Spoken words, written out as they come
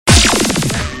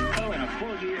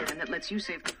that lets you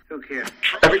save. Okay.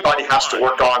 Everybody has to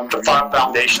work on the 5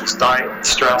 foundations: diet,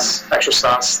 stress,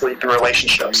 exercise, sleep, and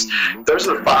relationships. Those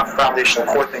are the 5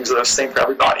 foundational core things that are the same for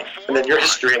everybody. And then your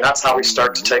history, and that's how we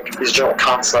start to take these general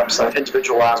concepts and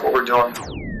individualize what we're doing.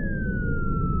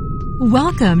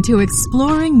 Welcome to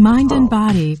Exploring Mind and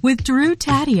Body with Drew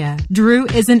Tadia. Drew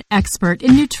is an expert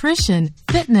in nutrition,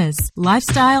 fitness,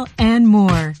 lifestyle, and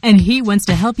more. And he wants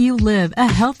to help you live a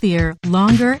healthier,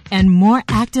 longer, and more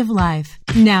active life.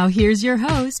 Now here's your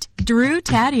host, Drew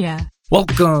Tadia.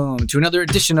 Welcome to another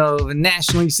edition of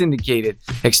Nationally Syndicated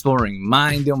Exploring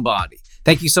Mind and Body.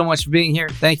 Thank you so much for being here.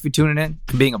 Thank you for tuning in,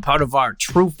 for being a part of our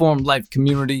True Form Life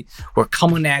community. We're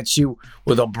coming at you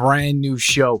with a brand new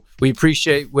show. We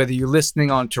appreciate whether you're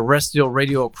listening on terrestrial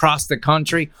radio across the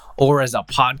country or as a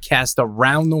podcast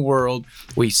around the world.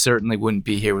 We certainly wouldn't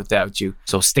be here without you.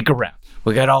 So stick around.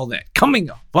 We got all that coming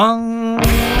up.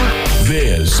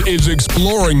 This is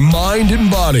Exploring Mind and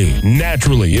Body.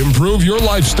 Naturally improve your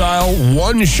lifestyle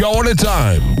one show at a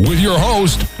time with your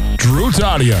host, Drew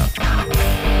Tadia.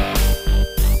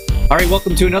 All right,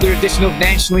 welcome to another edition of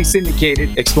Nationally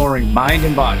Syndicated Exploring Mind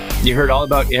and Body. You heard all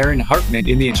about Aaron Hartman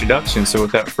in the introduction, so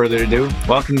without further ado,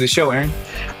 welcome to the show, Aaron.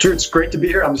 Drew, it's great to be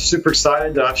here. I'm super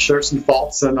excited to share some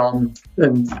thoughts and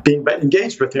being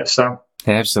engaged with you. So.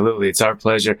 Absolutely. It's our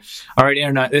pleasure. All right,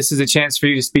 Aaron, this is a chance for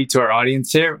you to speak to our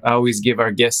audience here. I always give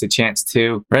our guests a chance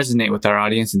to resonate with our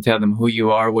audience and tell them who you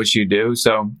are, what you do.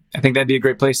 So I think that'd be a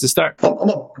great place to start.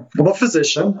 I'm a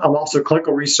physician. I'm also a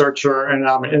clinical researcher, and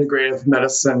I'm an integrative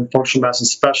medicine, functional medicine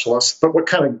specialist. But what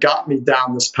kind of got me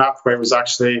down this pathway was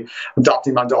actually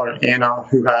adopting my daughter, Anna,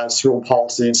 who has cerebral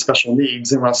palsy and special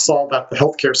needs. And when I saw that the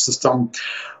healthcare system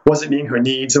wasn't meeting her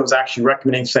needs, it was actually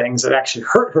recommending things that actually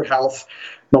hurt her health.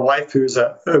 My wife, who's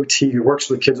an OT who works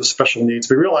with kids with special needs,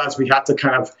 we realized we had to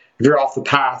kind of veer off the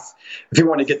path if we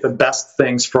want to get the best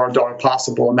things for our daughter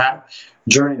possible. And that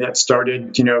journey that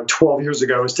started, 12 years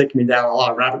ago has taken me down a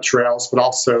lot of rabbit trails, but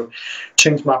also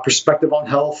changed my perspective on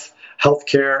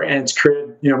healthcare, and it's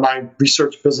created, my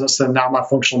research business and now my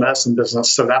functional medicine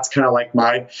business. So that's kind of like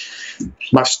my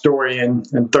story in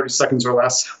 30 seconds or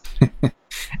less.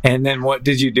 And then what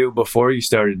did you do before you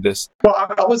started this? Well,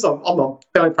 I'm a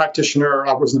family practitioner.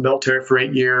 I was in the military for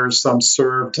 8 years.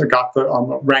 Served. I got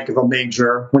the rank of a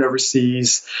major, went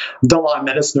overseas. Done a lot of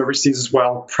medicine overseas as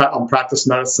well. Practiced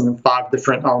medicine in 5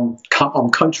 different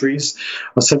countries,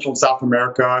 Central and South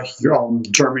America,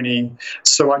 Germany.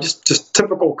 So I just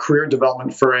typical career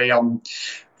development for a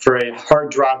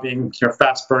hard-driving,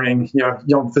 fast-burning,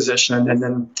 young physician, and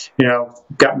then,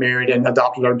 got married and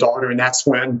adopted our daughter, and that's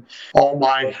when all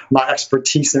my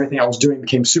expertise and everything I was doing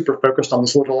became super focused on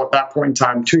this little, at that point in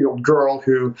time, 2-year-old girl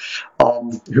who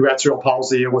had cerebral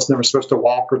palsy and was never supposed to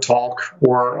walk or talk,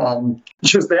 or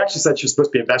they actually said she was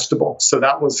supposed to be a vegetable. So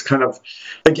that was kind of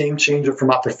a game changer for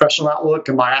my professional outlook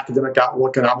and my academic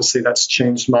outlook, and obviously that's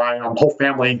changed my whole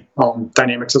family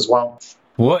dynamics as well.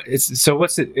 What's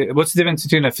the difference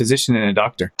between a physician and a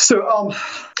doctor? So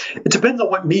it depends on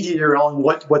what media you're on,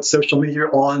 what social media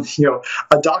you're on.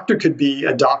 A doctor could be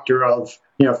a doctor of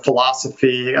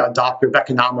philosophy, a doctor of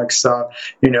economics. So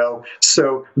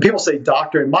when people say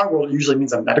doctor, in my world, it usually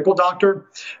means a medical doctor.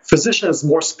 Physician is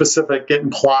more specific. It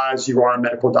implies you are a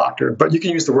medical doctor, but you can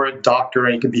use the word doctor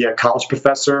and you can be a college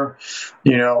professor. So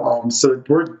the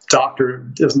word doctor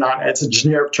it's a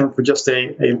generic term for just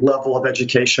a level of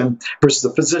education, versus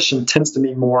a physician tends to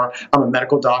mean more, I'm a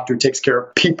medical doctor who takes care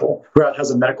of people, who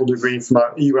has a medical degree from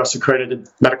a U.S. accredited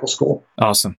medical school.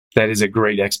 Awesome. That is a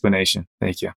great explanation.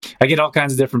 Thank you. I get all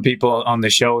kinds of different people on the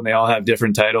show and they all have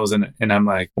different titles, and I'm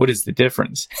like, what is the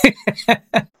difference?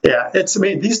 Yeah,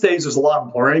 these days there's a lot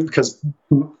of blurring, because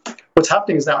what's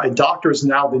happening is now a doctor is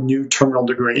now the new terminal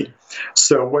degree.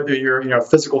 So whether you're a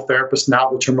physical therapist, now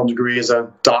the terminal degree is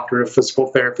a doctorate of physical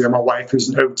therapy. Or my wife, who's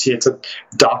an OT, it's a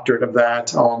doctorate of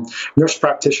that. Nurse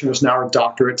practitioners now are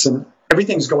doctorates, and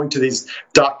everything's going to these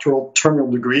doctoral terminal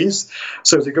degrees.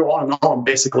 So as you go on and on,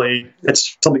 basically,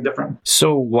 it's something different.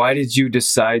 So why did you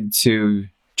decide to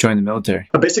join the military?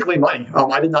 Basically money.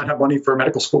 I did not have money for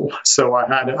medical school. So I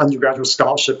had an undergraduate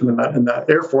scholarship, and the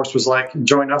Air Force was like,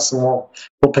 join us and we'll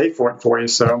pay for it for you.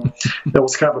 So it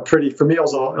was kind of for me, it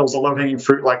was a low-hanging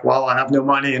fruit. Like, well, I have no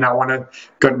money and I want to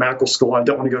go to medical school. I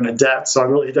don't want to go into debt. So I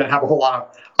really didn't have a whole lot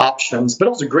of options, but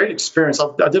it was a great experience.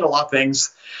 I did a lot of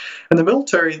things. In the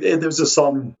military, there's this,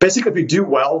 basically if you do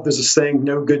well, there's this saying,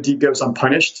 no good deed goes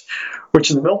unpunished,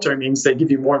 which in the military means they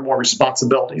give you more and more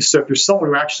responsibilities. So if you're someone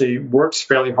who actually works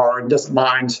fairly hard and doesn't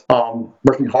mind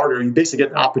working harder, you basically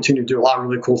get an opportunity to do a lot of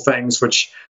really cool things,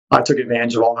 which I took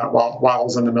advantage of all that while I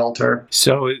was in the military.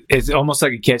 So it's almost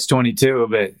like a catch-22,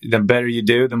 but the better you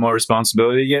do, the more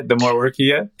responsibility you get, the more work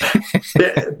you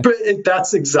get.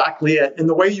 That's exactly it. And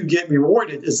the way you get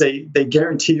rewarded is they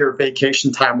guarantee your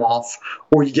vacation time off,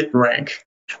 or you get rank.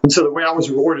 And so the way I was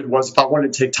rewarded was if I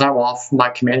wanted to take time off, my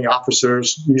commanding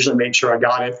officers usually made sure I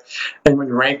got it. And when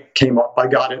rank came up, I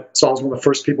got it. So I was one of the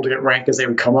first people to get rank as they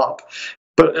would come up.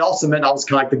 But it also meant I was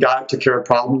kind of like the guy that took care of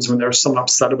problems when there's someone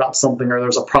upset about something, or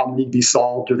there's a problem that need to be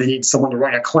solved, or they need someone to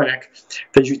run a clinic.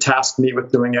 They usually tasked me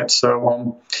with doing it.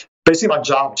 So basically my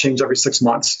job changed every 6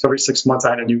 months. So every 6 months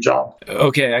I had a new job.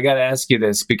 Okay, I got to ask you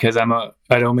this because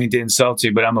I don't mean to insult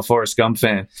you, but I'm a Forrest Gump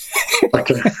fan.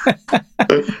 Okay.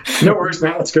 No worries,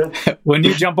 man. That's good. When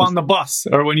you jump on the bus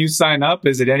or when you sign up,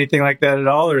 is it anything like that at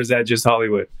all, or is that just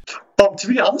Hollywood? To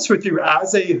be honest with you,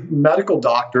 as a medical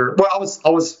doctor, well, I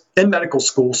was in medical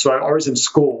school, so I was in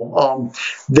school.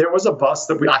 There was a bus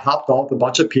that I hopped on with a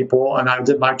bunch of people, and I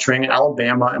did my training in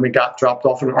Alabama, and we got dropped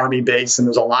off at an Army base, and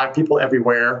there's a lot of people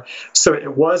everywhere. So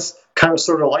it was kind of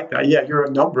sort of like that. Yeah, you're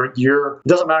a number. It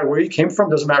doesn't matter where you came from,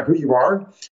 doesn't matter who you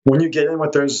are. When you get in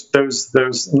with those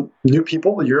new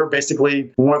people, you're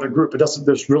basically one of the group. It doesn't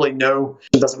really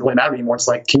matter anymore. It's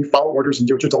like, can you follow orders and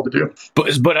do what you're told to do?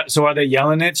 But so are they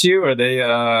yelling at you? Are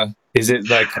they? Is it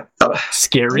like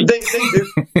scary?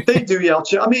 They do yell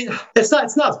at you. I mean, it's not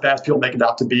as bad as people make it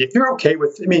out to be. If you're okay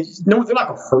with, no, they're not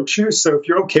going to hurt you. So if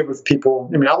you're okay with people,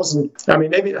 I was in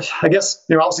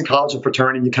college and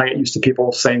fraternity, you kind of get used to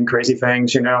people saying crazy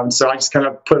things, and so I just kind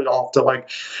of put it off to like,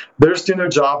 they're just doing their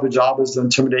job. Their job is to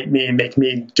intimidate me and make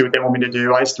me do what they want me to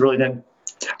do. I just really didn't.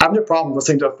 I have no problem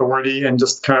listening to authority and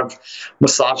just kind of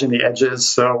massaging the edges.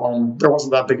 So there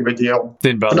wasn't that big of a deal.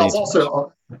 Didn't bother you.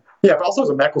 But also as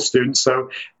a medical student, so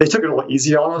they took it a little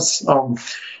easy on us.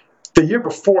 The year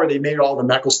before, they made all the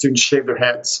medical students shave their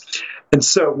heads. And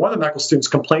so one of the medical students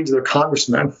complained to their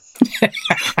congressman.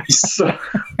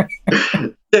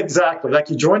 Exactly. Like,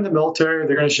 you join the military,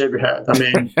 they're going to shave your head. I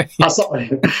mean,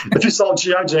 if you saw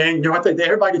G.I. Jane,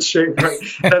 everybody gets shaved, right?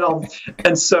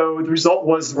 And so the result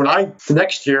was the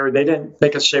next year, they didn't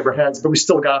make us shave our heads, but we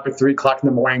still got up at 3:00 in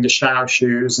the morning to shine our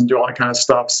shoes and do all that kind of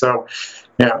stuff. So,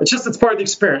 yeah, it's part of the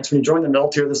experience. When you join the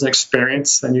military, there's an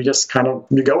experience, and you just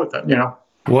you go with it,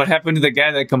 What happened to the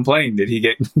guy that complained? Did he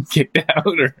get kicked out?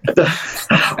 Or?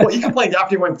 Well, he complained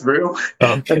after he went through.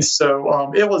 Okay. And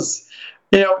so it was,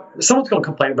 someone's going to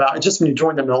complain about it. Just when you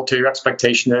join the military, your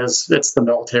expectation is it's the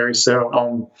military.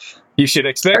 So you should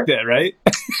expect that, right?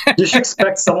 You should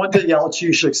expect someone to yell at you.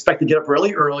 You should expect to get up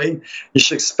really early. You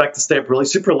should expect to stay up really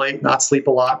super late, not sleep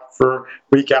a lot for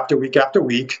week after week after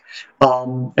week.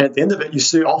 And at the end of it, you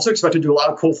should also expect to do a lot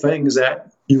of cool things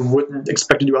that you wouldn't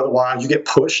expect to do otherwise. You get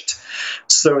pushed.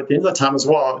 So at the end of the time as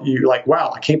well, you're like,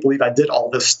 wow, I can't believe I did all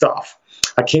this stuff.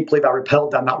 I can't believe I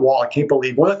rappelled down that wall. I can't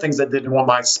believe one of the things I did in one of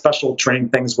my special training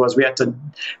things was we had to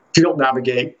field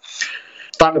navigate,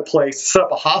 find a place, set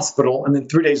up a hospital, and then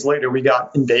 3 days later we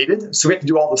got invaded. So we had to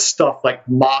do all this stuff like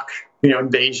mock,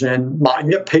 invasion.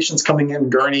 You have patients coming in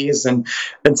gurneys, and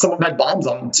some of them had bombs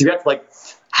on them. So you have to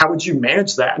how would you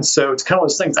manage that? And so it's kind of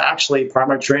those things. Actually,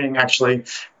 primary training and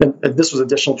this was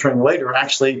additional training later,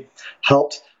 actually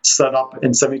helped set up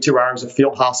in 72 hours a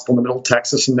field hospital in the middle of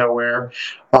Texas and nowhere,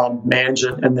 manage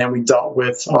it. And then we dealt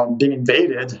with being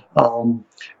invaded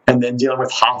and then dealing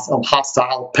with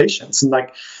hostile patients. And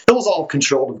it was all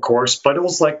controlled, of course, but it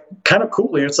was kind of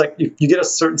cool. It's like you get a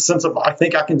certain sense of, I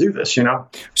think I can do this,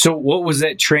 So what was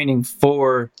that training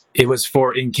for? It was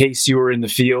for in case you were in the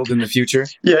field in the future?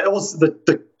 Yeah, it was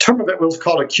the term of it was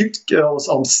called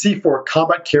C4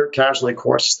 Combat Care Casualty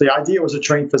Course. The idea was to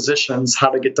train physicians how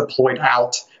to get deployed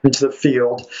out into the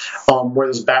field where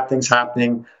there's bad things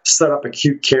happening, set up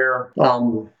acute care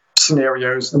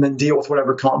scenarios, and then deal with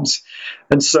whatever comes.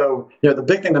 And so, the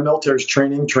big thing in the military is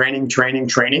training.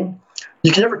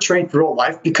 You can never train for real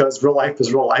life because real life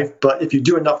is real life. But if you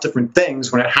do enough different things,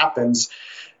 when it happens,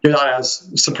 you're not as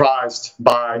surprised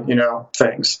by,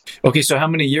 things. Okay, so how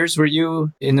many years were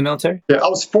you in the military? Yeah, I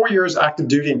was 4 years active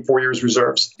duty and 4 years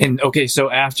reserves. And okay,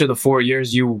 so after the 4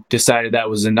 years, you decided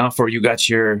that was enough, or you got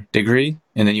your degree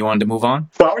and then you wanted to move on?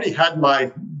 Well, I already had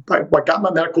I got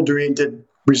my medical degree and did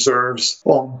reserves,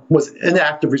 was in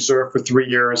active reserve for 3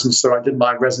 years. And so I did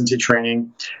my residency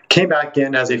training, came back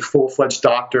in as a full-fledged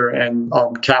doctor and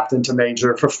captain to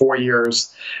major for 4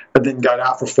 years, and then got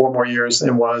out for 4 more years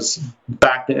and was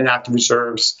back in active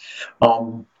reserves.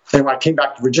 And when I came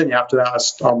back to Virginia after that,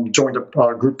 I joined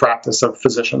a group practice of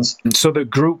physicians. So the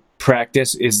group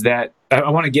practice is that,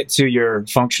 I want to get to your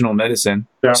functional medicine,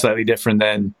 slightly different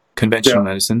than conventional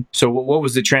medicine. So what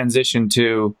was the transition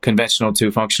to conventional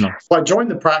to functional? Well, I joined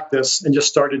the practice and just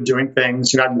started doing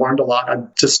things. I'd learned a lot. I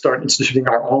just started instituting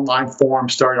our online forum,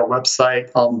 started our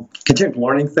website, continued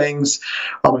learning things.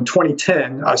 In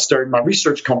 2010, I started my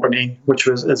research company, which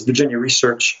was Virginia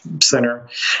Research Center.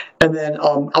 And then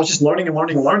I was just learning and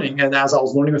learning and learning. And as I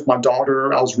was learning with my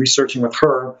daughter, I was researching with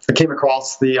her. I came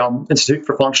across the Institute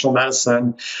for Functional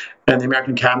Medicine and the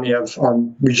American Academy of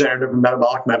Regenerative and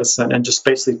Metabolic Medicine, and just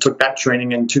basically took that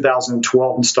training in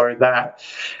 2012 and started that.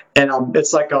 And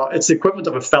it's the equivalent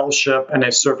of a fellowship and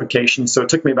a certification. So it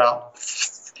took me about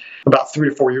 3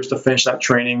 to 4 years to finish that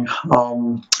training.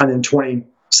 And in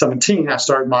 2017, I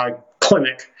started my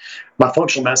clinic, my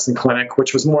functional medicine clinic,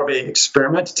 which was more of an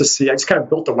experiment to see. I just kind of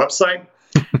built a website.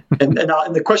 And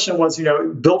the question was,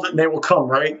 build it and they will come,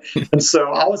 right? And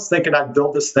so I was thinking I'd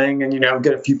build this thing and,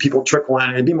 get a few people trickle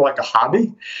in. It'd be more like a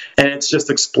hobby. And it's just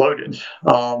exploded.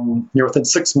 Within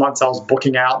 6 months, I was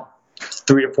booking out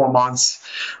 3 to 4 months.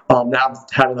 Now I've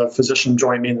had a physician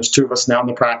join me, and there's 2 of us now in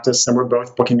the practice, and we're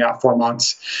both booking out 4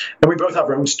 months. And we both have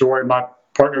our own story. My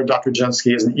partner, Dr.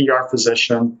 Jensky, is an ER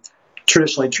physician,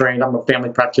 traditionally trained. I'm a family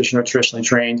practitioner, traditionally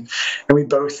trained. And we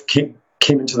both came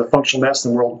into the functional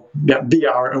medicine world via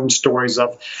our own stories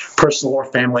of personal or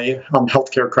family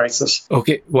healthcare crisis.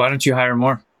 Okay, why don't you hire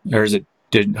more? Or is it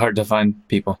hard to find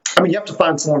people? You have to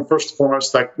find someone first and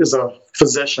foremost that is a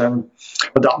physician,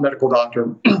 a medical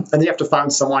doctor, and then you have to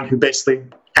find someone who basically,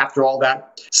 after all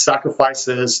that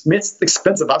sacrifices, it's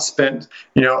expensive. I've spent,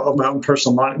 of my own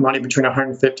personal money between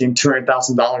 $150,000 and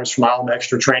 $200,000 for my own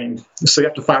extra training. So you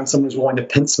have to find someone who's willing to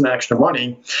pay some extra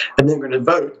money, and then going to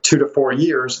devote 2 to 4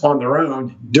 years on their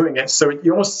own doing it. So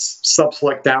you almost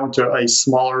select down to a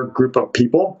smaller group of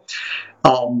people,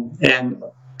 and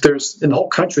in the whole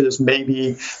country, there's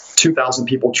maybe 2,000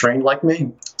 people trained like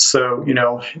me. So, in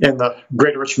the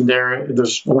greater Richmond area,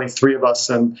 there's only 3 of us,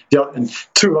 and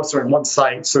 2 of us are in one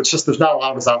site. So there's not a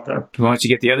lot of us out there. Why don't you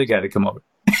get the other guy to come over?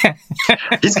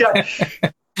 He's got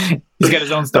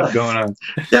his own stuff going on.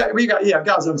 I've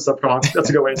got his own stuff going on.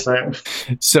 That's a good way to say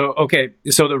it. So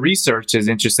the research is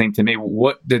interesting to me.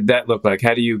 What did that look like?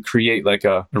 How do you create like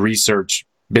a research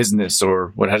business,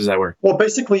 or how does that work? Well,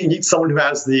 basically, you need someone who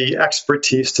has the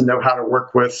expertise to know how to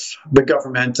work with the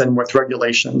government and with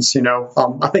regulations.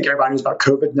 I think everybody knows about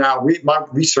COVID now. My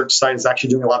research site is actually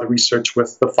doing a lot of research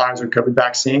with the Pfizer COVID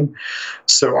vaccine.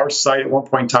 So our site at one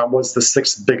point in time was the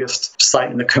 6th biggest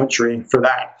site in the country for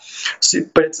that.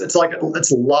 But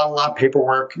it's a lot of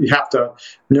paperwork. You have to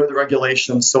know the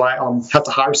regulations. So I have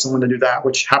to hire someone to do that,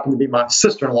 which happened to be my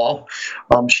sister-in-law.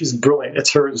 She's brilliant.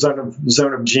 It's her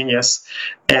zone of genius.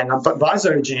 But my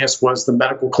zone of genius was the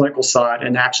medical clinical side,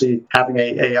 and actually having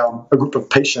a group of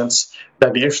patients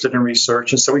that'd be interested in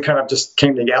research. And so we kind of just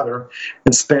came together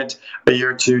and spent a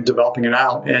year or 2 developing it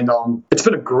out. And it's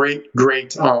been a great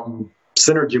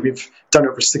synergy. We've done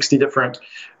over 60 different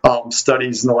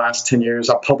studies in the last 10 years.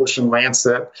 I published in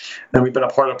Lancet, and we've been a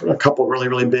part of a couple of really,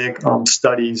 really big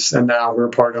studies. And now we're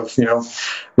a part of,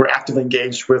 we're actively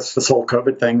engaged with this whole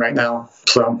COVID thing right now.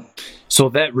 So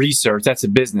that research, that's a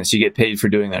business. You get paid for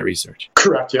doing that research.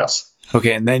 Correct. Yes.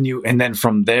 Okay, and then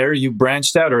from there you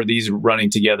branched out, or are these running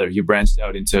together? You branched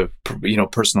out into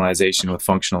personalization with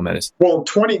functional medicine. Well,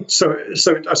 so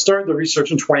I started the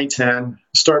research in 2010,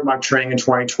 started my training in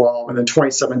 2012, and then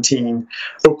 2017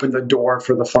 opened the door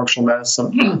for the functional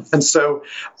medicine. And so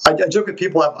I joke with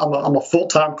people, I'm a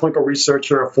full-time clinical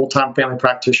researcher, a full-time family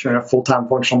practitioner, and a full-time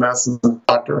functional medicine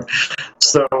doctor.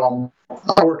 So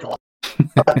I work a lot.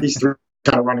 These 3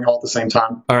 kind of running all at the same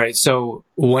time. All right. So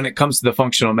when it comes to the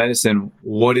functional medicine,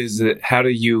 what is it? How do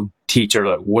you teach,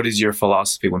 or what is your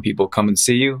philosophy when people come and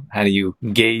see you? How do you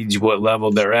gauge what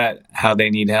level they're at, how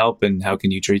they need help, and how can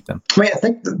you treat them? I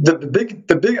think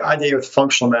the big idea with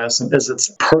functional medicine is it's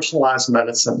personalized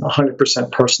medicine,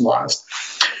 100% personalized.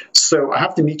 So I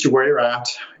have to meet you where you're at,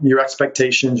 your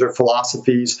expectations, your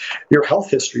philosophies, your health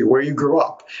history, where you grew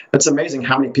up. It's amazing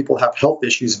how many people have health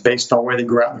issues based on where they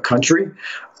grew up in the country,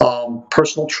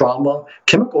 personal trauma,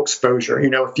 chemical exposure.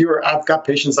 I've got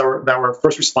patients that were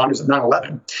first responders at 9/11,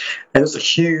 and there's a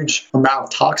huge amount of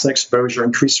toxin exposure,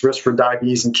 increased risk for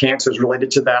diabetes and cancers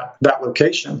related to that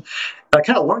location. I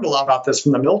kind of learned a lot about this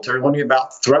from the military, learning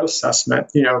about threat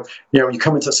assessment. You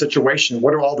come into a situation,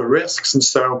 what are all the risks? And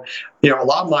so, a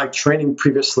lot of my training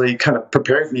previously kind of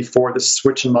prepared me for this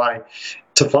switch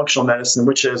to functional medicine,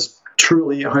 which is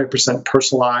truly 100%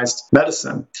 personalized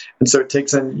medicine. And so it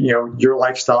takes in, your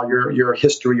lifestyle, your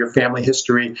history, your family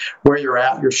history, where you're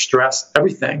at, your stress,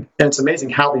 everything. And it's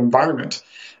amazing how the environment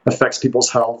affects people's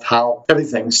health, how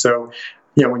everything. So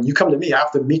when you come to me, I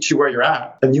have to meet you where you're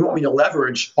at. And you want me to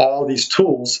leverage all these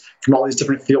tools from all these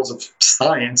different fields of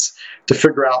science to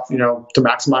figure out, to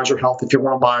maximize your health. If you're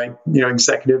one of my,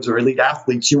 executives or elite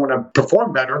athletes, you want to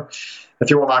perform better. If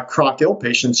you're one of my chronic ill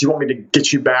patients, you want me to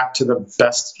get you back to the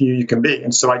best you can be.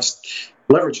 And so I just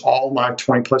leverage all my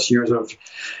 20 plus years of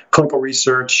clinical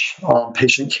research,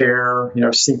 patient care,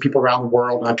 seeing people around the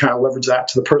world. And I kind of leverage that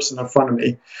to the person in front of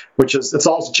me, it's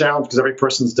always a challenge because every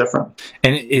person's different.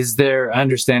 And I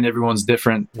understand everyone's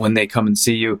different when they come and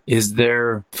see you. Is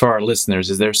there, for our listeners,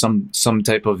 is there some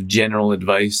type of general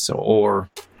advice, or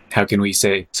how can we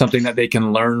say something that they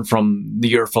can learn from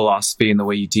your philosophy and the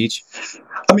way you teach?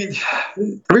 I mean,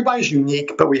 everybody's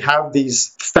unique, but we have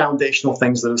these foundational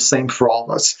things that are the same for all of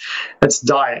us. It's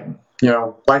diet,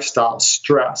 lifestyle,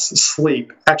 stress,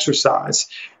 sleep, exercise.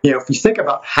 If you think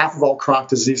about half of all chronic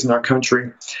disease in our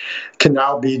country can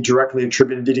now be directly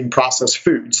attributed to eating processed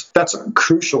foods. That's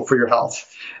crucial for your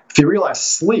health. If you realize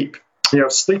sleeping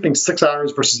 6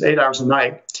 hours versus 8 hours a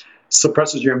night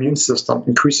suppresses your immune system,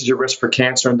 increases your risk for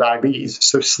cancer and diabetes.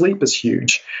 So sleep is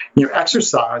huge.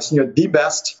 Exercise, the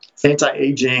best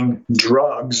anti-aging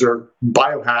drugs or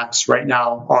biohacks right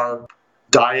now are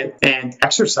diet and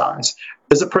exercise.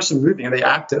 Is a person moving? Are they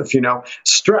active?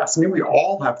 Stress. I mean, we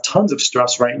all have tons of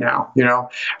stress right now.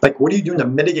 What are you doing to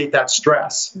mitigate that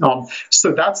stress?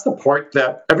 So that's the part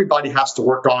that everybody has to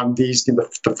work on. These,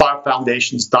 the 5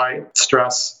 foundations: diet,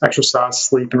 stress, exercise,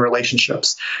 sleep, and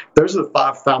relationships. Those are the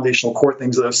 5 foundational core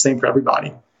things that are the same for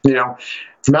everybody.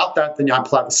 From out that, then you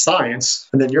apply the science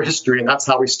and then your history, and that's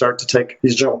how we start to take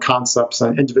these general concepts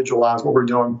and individualize what we're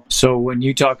doing. So when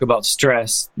you talk about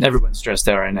stress, everyone's stressed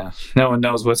out right now. No one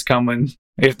knows what's coming,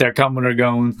 if they're coming or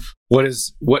going. What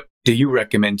do you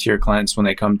recommend to your clients when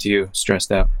they come to you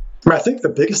stressed out? I think the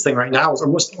biggest thing right now is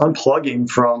almost unplugging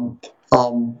from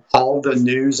all the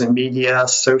news and media,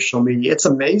 social media. It's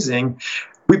amazing.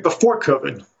 Before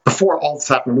COVID, before all this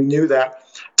happened, we knew that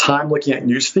time looking at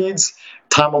news feeds,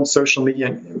 time on social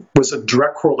media was a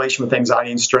direct correlation with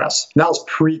anxiety and stress. And that was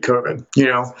pre-COVID,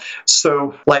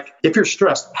 So if you're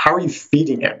stressed, how are you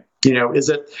feeding it? Is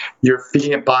it you're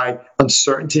feeding it by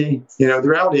uncertainty? The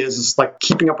reality is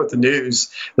keeping up with the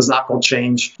news is not going to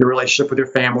change your relationship with your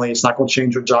family. It's not going to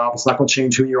change your job. It's not going to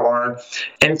change who you are.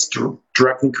 And it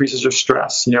directly increases your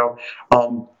stress.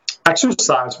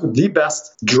 Exercise, the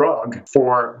best drug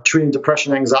for treating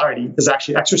depression and anxiety is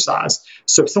actually exercise.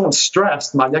 So if someone's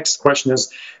stressed, my next question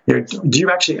is, do you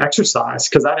actually exercise?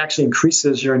 Because that actually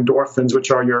increases your endorphins,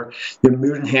 which are your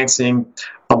mood-enhancing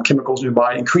chemicals in your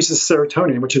body, increases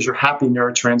serotonin, which is your happy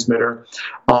neurotransmitter.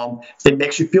 It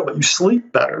makes you feel that you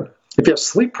sleep better. If you have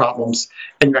sleep problems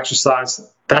and you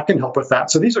exercise, that can help with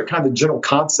that. So these are kind of the general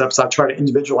concepts I try to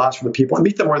individualize for the people and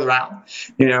meet them where they're at.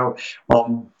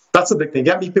 That's a big thing.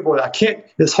 You got to meet people that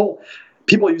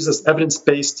people use this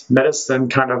evidence-based medicine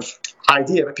kind of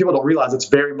idea, but people don't realize it's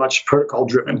very much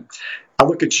protocol-driven. I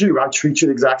look at you, I treat you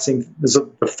the exact same as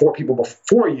the 4 people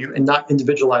before you and not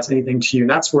individualize anything to you. And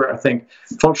that's where I think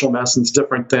functional medicine is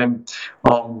different than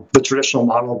the traditional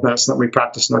model of medicine that we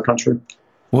practice in our country.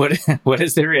 What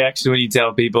is the reaction when you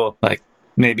tell people,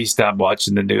 maybe stop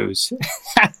watching the news?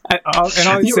 And I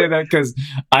always say that because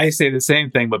I say the same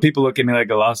thing, but people look at me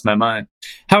like I lost my mind.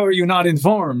 How are you not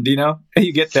informed?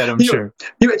 You get that, I'm sure.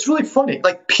 It's really funny.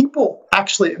 People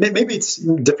actually, maybe it's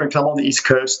different. I'm on the East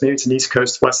Coast. Maybe it's an East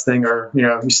Coast West thing, or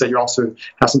you said you also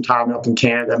have some time up in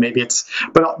Canada. Maybe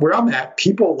but where I'm at,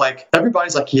 people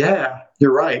everybody's yeah,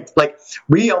 you're right.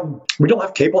 We don't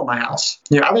have cable in my house.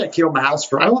 I haven't had cable in my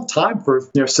house I don't have time for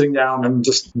sitting down and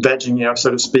just vegging,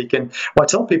 so to speak. And I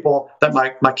tell people that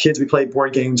my kids, we play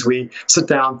board games, we sit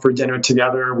down for dinner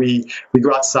together, we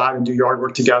go outside and do yard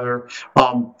work together.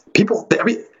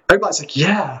 Everybody's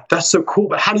yeah, that's so cool,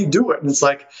 but how do you do it? And it's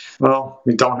well,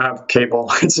 we don't have cable.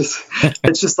 It's just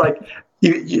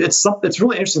it's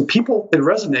really interesting. It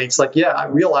resonates. Yeah, I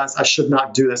realize I should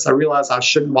not do this. I realize I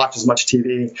shouldn't watch as much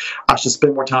TV. I should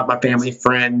spend more time with my family,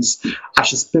 friends. I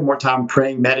should spend more time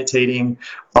praying, meditating,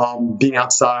 being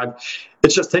outside.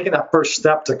 It's just taking that first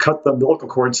step to cut the umbilical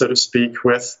cord, so to speak,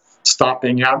 with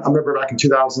stopping. I remember back in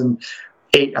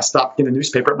 2008, I stopped getting the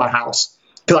newspaper at my house.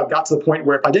 Because I got to the point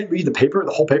where if I didn't read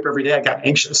the whole paper every day, I got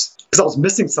anxious because I was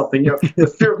missing something, the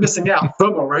fear of missing out,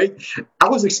 FOMO, right? I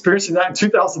was experiencing that in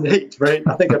 2008, right?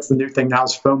 I think that's the new thing now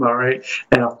is FOMO, right?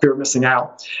 And fear of missing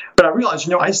out. But I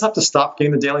realized, I just have to stop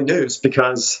getting the daily news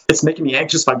because it's making me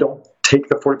anxious if I don't take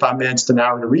the 45 minutes to an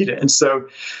hour to read it. And so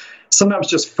sometimes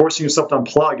just forcing yourself to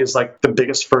unplug is the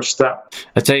biggest first step.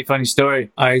 I'll tell you a funny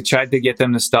story. I tried to get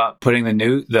them to stop putting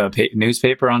the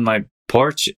newspaper on my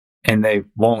porch. and they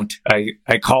won't.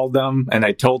 I called them and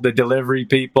I told the delivery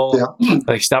people,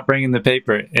 like, stop bringing the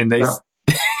paper. And they,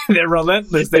 they're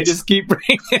relentless. They just keep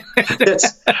bringing it.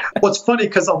 It's funny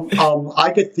because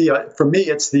I get for me,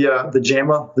 it's the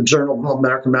JAMA, the Journal of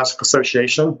American Medical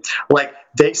Association. Like,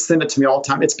 they send it to me all the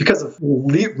time. It's because of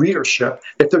readership.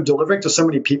 If they're delivering to so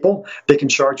many people, they can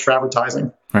charge for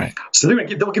advertising. Right. So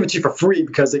they'll give it to you for free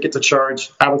because they get to charge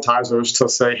advertisers to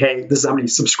say, hey, this is how many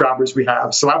subscribers we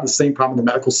have. So I have the same problem on the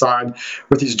medical side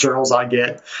with these journals I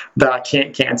get that I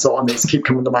can't cancel, and they just keep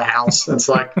coming to my house. It's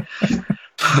like, they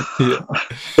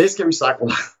just get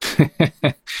recycled.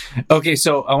 Okay,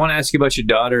 so I want to ask you about your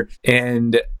daughter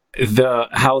and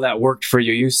how that worked for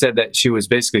you. You said that she was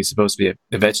basically supposed to be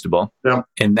a vegetable,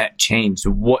 and that changed.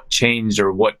 What changed,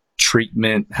 or what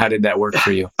treatment? How did that work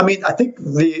for you? I mean, I think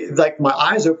my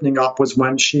eyes opening up was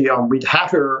when we'd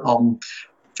had her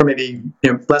for maybe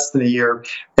less than a year,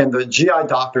 and the GI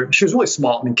doctor, she was really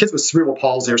small. I mean, kids with cerebral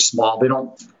palsy are small; they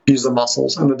don't use the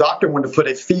muscles. And the doctor wanted to put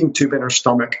a feeding tube in her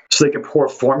stomach so they could pour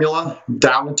formula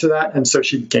down into that, and so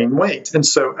she'd gain weight. And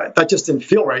so that just didn't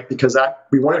feel right because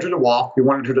we wanted her to walk, we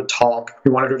wanted her to talk,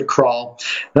 we wanted her to crawl.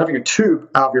 And having a tube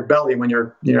out of your belly when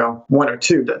you're 1 or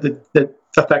 2, that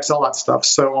affects all that stuff.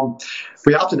 So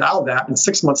we opted out of that. And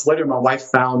 6 months later, my wife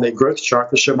found a growth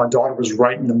chart that showed my daughter was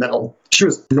right in the middle. She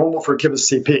was normal for a kid with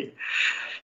CP.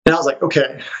 And I was like,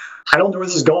 okay, I don't know where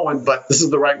this is going, but this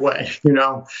is the right way,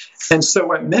 And so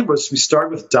what it meant was we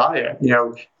started with diet,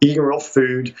 eating real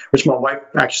food, which my wife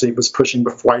actually was pushing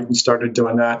before I even started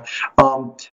doing that.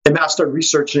 And then I started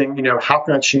researching, how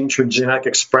can I change her genetic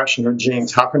expression, her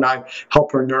genes? How can I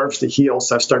help her nerves to heal?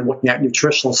 So I started looking at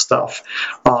nutritional stuff.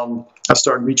 I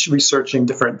started researching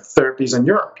different therapies in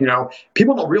Europe.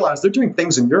 People don't realize they're doing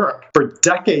things in Europe for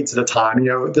decades at a time.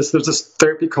 There's this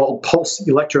therapy called pulse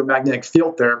electromagnetic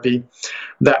field therapy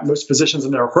that most physicians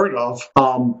have never heard of.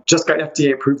 Just got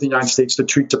FDA approved in the United States to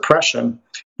treat depression.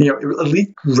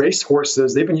 Elite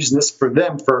racehorses, they've been using this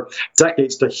for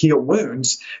decades to heal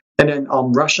wounds. And in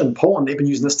Russia and Poland, they've been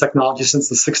using this technology since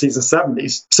the 60s and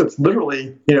 70s. So it's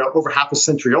literally, over half a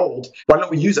century old. Why don't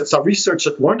we use it? So I researched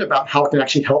it, learned about how it can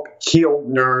actually help heal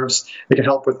nerves. It can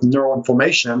help with neural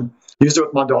inflammation. Used it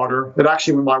with my daughter. And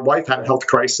actually, when my wife had a health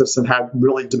crisis and had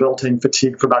really debilitating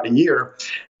fatigue for about a year,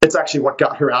 it's actually what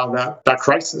got her out of that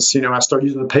crisis. I started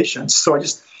using the patients. So I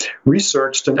just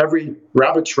researched, and every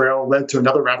rabbit trail led to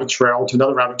another rabbit trail, to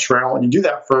another rabbit trail. And you do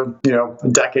that for, a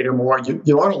decade or more.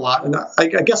 You learn a lot. And I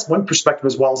guess one perspective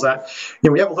as well is that,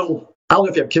 we have a little, I don't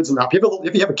know if you have kids or not.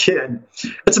 If you have a kid,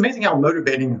 it's amazing how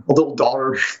motivating a little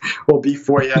daughter will be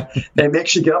for you. And it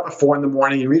makes you get up at 4 a.m.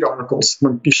 and read articles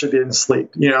when you should be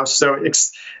asleep. So it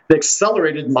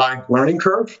accelerated my learning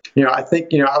curve. I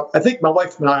think my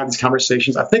wife and I have these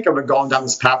conversations. I think I would have gone down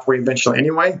this pathway eventually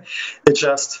anyway. It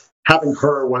just, having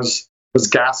her was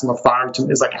gas on the fire.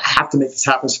 It's like, I have to make this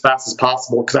happen as fast as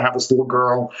possible because I have this little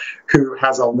girl who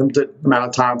has a limited amount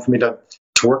of time for me to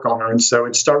work on her. And so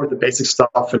it started with the basic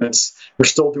stuff, and we're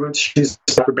still doing, she's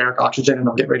hyperbaric oxygen, and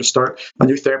I'm getting ready to start a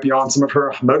new therapy on some of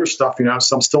her motor stuff,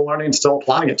 so I'm still learning and still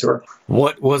applying it to her.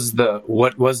 What was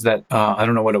that? I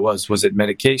don't know what it was. Was it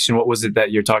medication? What was it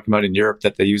that you're talking about in Europe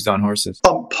that they used on horses?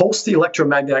 Pulsed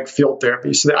electromagnetic field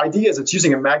therapy. So the idea is it's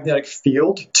using a magnetic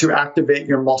field to activate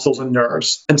your muscles and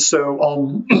nerves. And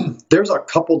so there's a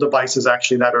couple devices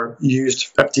actually that are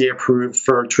used, FDA approved,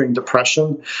 for treating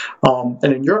depression. And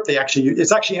in Europe,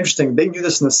 it's actually interesting. They knew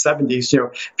this in the 70s.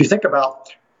 If you think about,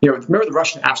 remember the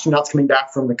Russian astronauts coming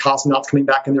back from the cosmonauts coming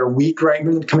back, and they're weak, right?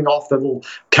 Remember them coming off the little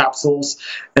capsules,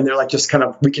 and they're like just kind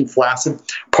of weak and flaccid.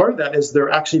 Part of that is they're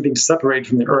actually being separated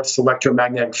from the Earth's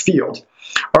electromagnetic field.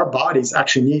 Our bodies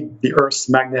actually need the Earth's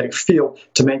magnetic field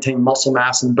to maintain muscle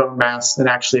mass and bone mass, and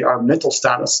actually our mental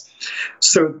status.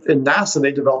 So in NASA,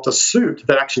 they developed a suit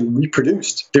that actually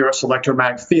reproduced the Earth's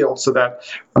electromagnetic field so that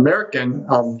American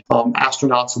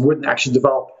astronauts wouldn't actually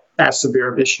develop as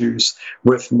severe of issues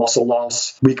with muscle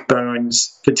loss, weak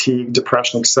bones, fatigue,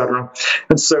 depression, etc.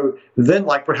 And so then,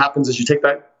 what happens is you take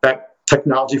that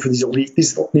technology for the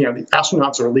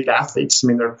astronauts are elite athletes. I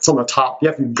mean, they're some of the top. You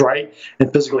have to be bright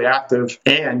and physically active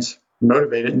and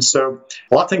motivated. And so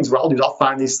a lot of things what I'll do is I'll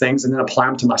find these things and then apply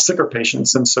them to my sicker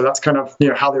patients. And so that's kind of,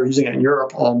 how they're using it in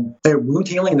Europe. Wound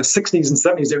healing in the 60s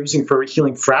and 70s, they were using for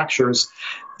healing fractures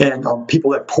and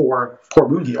people that poor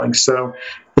wound healing. So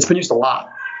it's been used a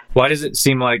lot. Why does it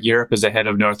seem like Europe is ahead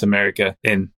of North America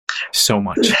in so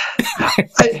much?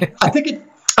 I think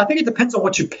it depends on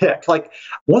what you pick.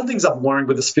 One of the things I've learned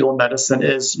with this field of medicine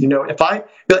is,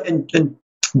 in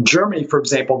Germany, for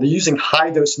example, they're using high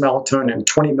dose melatonin,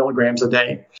 20 milligrams a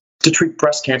day. to treat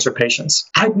breast cancer patients.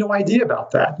 I had no idea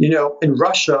about that. In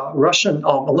Russia, Russian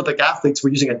Olympic athletes were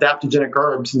using adaptogenic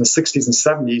herbs in the 60s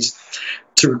and 70s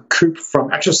to recoup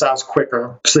from exercise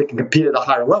quicker so they can compete at a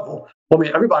higher level. Well,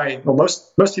 I mean,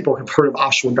 most people have heard of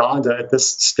ashwagandha at this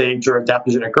stage or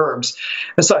adaptogenic herbs.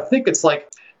 And so I think it's like,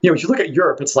 if you look at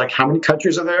Europe, it's like, how many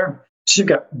countries are there? So you've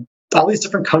got all these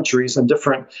different countries and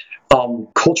different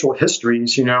cultural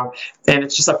histories, and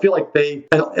it's just, I feel like they're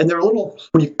a little,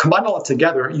 when you combine all that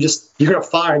together, you're going to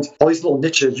find all these little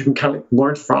niches you can kind of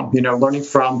learn from, learning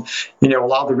from, a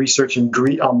lot of the research in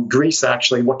Greece,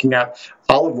 actually looking at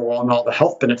olive oil and all the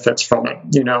health benefits from it.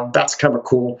 That's kind of a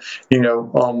cool,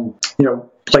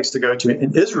 place to go to.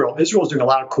 In Israel is doing a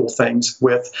lot of cool things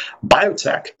with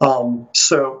biotech.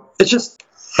 So it's just,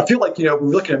 I feel like, when we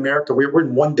look at America, we're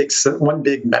in one big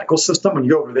medical system. When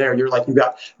you go over there, you've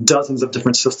got dozens of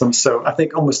different systems. So I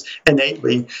think almost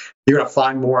innately, you're going to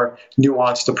find more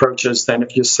nuanced approaches than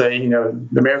if you say, the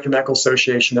American Medical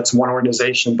Association, that's one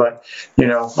organization. But,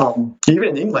 even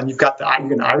in England, you've got the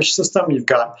Irish system, you've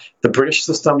got the British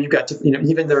system, you've got,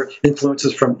 even their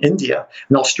influences from India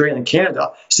and Australia and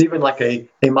Canada. So even like a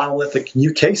monolithic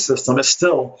UK system is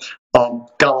still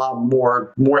got a lot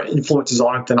more influences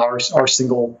on it than our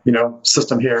single,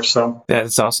 system here. So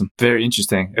that's awesome. Very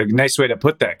interesting. A nice way to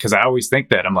put that, because I always think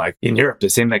that. I'm like, in Europe,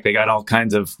 it seems like they got all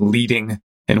kinds of leading,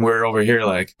 and we're over here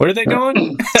like, what are they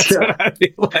doing? That's what I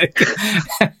feel like.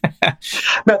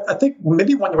 I think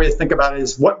maybe one way to think about it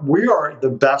is what we are the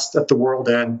best at the world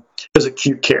in is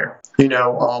acute care.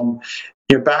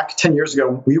 Back 10 years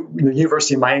ago, the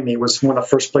University of Miami was one of the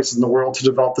first places in the world to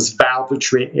develop this valve to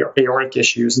treat aortic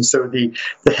issues. And so the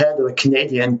head of the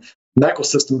Canadian medical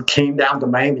system came down to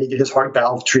Miami to get his heart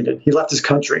valve treated. He left his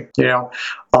country.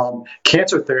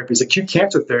 Cancer therapies, acute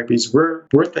cancer therapies, we're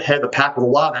at the head of the pack with a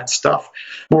lot of that stuff.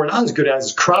 What we're not as good at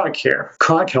is chronic care,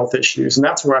 chronic health issues. And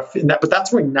that's where but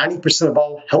that's where 90% of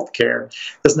all healthcare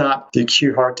is not the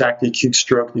acute heart attack, the acute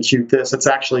stroke, the acute this. It's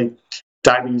actually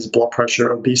diabetes, blood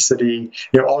pressure, obesity,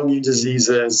 autoimmune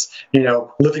diseases,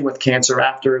 living with cancer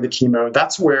after the chemo.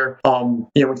 That's where,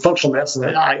 with functional medicine,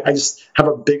 I just have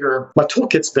my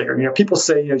toolkit's bigger. People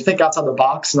say, you think outside the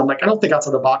box. And I'm like, I don't think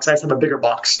outside the box. I just have a bigger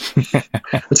box.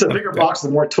 It's a bigger box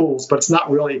with more tools, but it's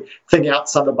not really thinking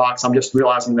outside the box. I'm just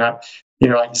realizing that,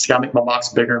 I just got to make my box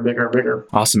bigger and bigger and bigger.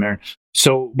 Awesome, Aaron.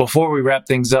 So before we wrap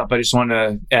things up, I just want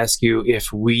to ask you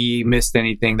if we missed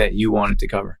anything that you wanted to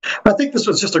cover. I think this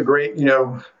was just a great,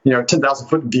 10,000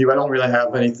 foot view. I don't really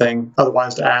have anything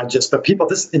otherwise to add. Just that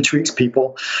this intrigues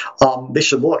people. They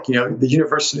should look. The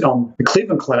University, the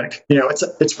Cleveland Clinic.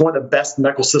 It's one of the best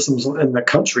medical systems in the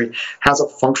country. Has a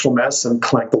functional medicine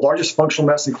clinic. The largest functional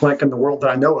medicine clinic in the world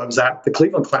that I know of is at the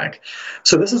Cleveland Clinic.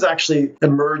 So this is actually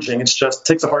emerging. It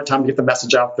takes a hard time to get the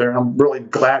message out there. And I'm really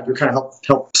glad you're kind of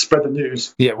help spread the news.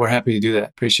 Yeah, we're happy to do that.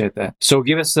 Appreciate that. So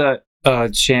give us a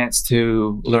chance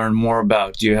to learn more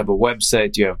about, do you have a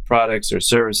website? Do you have products or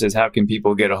services? How can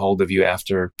people get a hold of you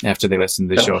after they listen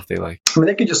to the show if they like?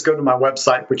 They can just go to my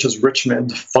website, which is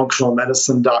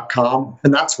richmondfunctionalmedicine.com.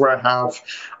 And that's where I have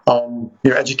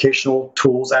educational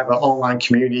tools. I have an online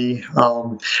community.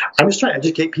 I'm just trying to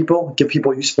educate people, give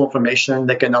people useful information.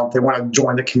 They can, if they want to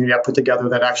join the community I put together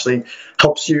that actually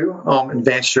helps you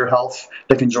advance your health,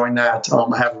 they can join that.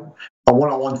 I have a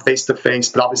one-on-one face-to-face,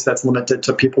 but obviously that's limited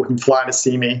to people who can fly to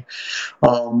see me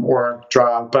or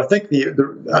drive. But I think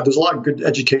there's a lot of good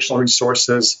educational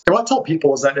resources. And what I tell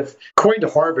people is that according to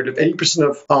Harvard, if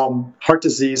 80% of heart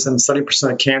disease and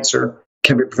 70% of cancer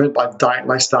can be prevented by diet and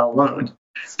lifestyle alone,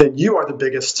 then you are the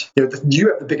biggest, you have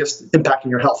the biggest impact on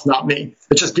your health, not me.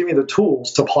 It's just giving me the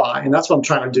tools to apply. And that's what I'm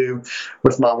trying to do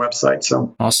with my website.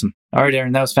 So awesome. All right,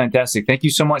 Aaron, that was fantastic. Thank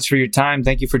you so much for your time.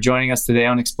 Thank you for joining us today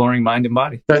on Exploring Mind and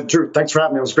Body. Drew, thanks for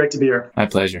having me. It was great to be here. My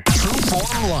pleasure. True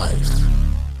Form Life.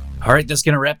 All right, that's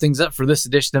going to wrap things up for this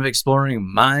edition of Exploring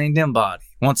Mind and Body.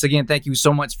 Once again, thank you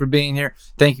so much for being here.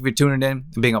 Thank you for tuning in and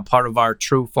being a part of our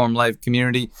True Form Life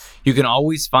community. You can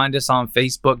always find us on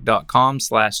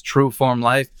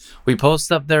Facebook.com/TrueFormLife. We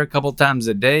post up there a couple times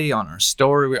a day on our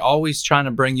story. We're always trying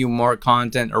to bring you more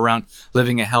content around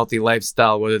living a healthy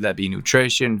lifestyle, whether that be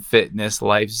nutrition, fitness,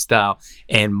 lifestyle,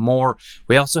 and more.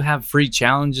 We also have free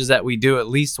challenges that we do at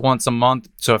least once a month.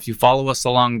 So if you follow us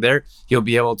along there, you'll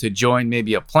be able to join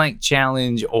maybe a plank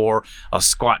challenge or a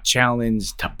squat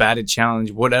challenge, Tabata challenge,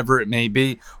 challenge, whatever it may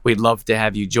be. We'd love to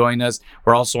have you join us.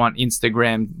 We're also on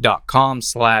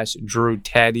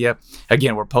Instagram.com/DrewTadia.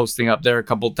 Again, we're posting up there a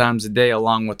couple times a day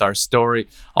along with our story,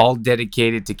 all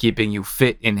dedicated to keeping you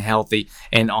fit and healthy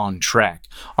and on track.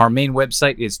 Our main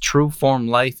website is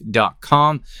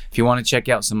trueformlife.com. If you want to check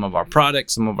out some of our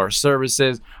products, some of our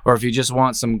services, or if you just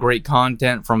want some great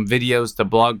content from videos to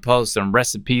blog posts and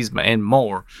recipes and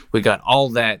more, we got all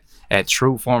that at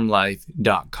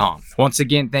trueformlife.com. Once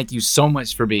again, thank you so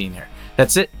much for being here.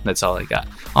 That's it. That's all I got.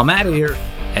 I'm out of here.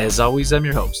 As always, I'm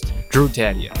your host, Drew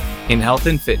Tadia, in health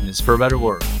and fitness for a better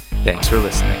world. Thanks for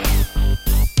listening.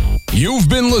 You've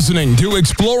been listening to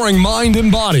Exploring Mind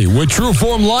and Body with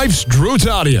Trueform Life's Drew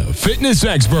Tadia, fitness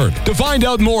expert. To find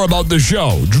out more about the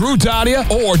show, Drew Tadia,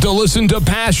 or to listen to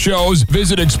past shows,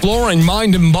 visit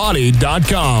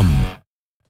exploringmindandbody.com.